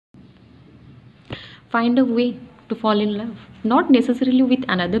Find a way to fall in love, not necessarily with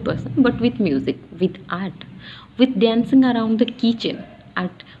another person, but with music, with art, with dancing around the kitchen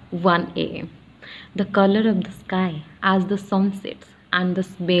at 1 a.m., the color of the sky as the sun sets, and the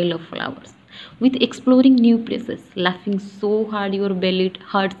smell of flowers, with exploring new places, laughing so hard your belly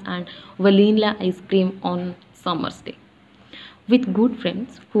hurts, and vanilla ice cream on summer's day, with good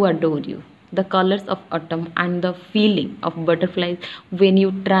friends who adore you, the colors of autumn, and the feeling of butterflies when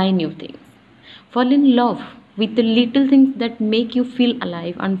you try new things. Fall in love with the little things that make you feel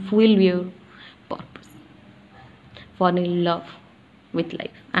alive and fuel your purpose. Fall in love with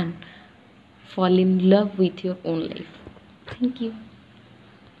life and fall in love with your own life. Thank you.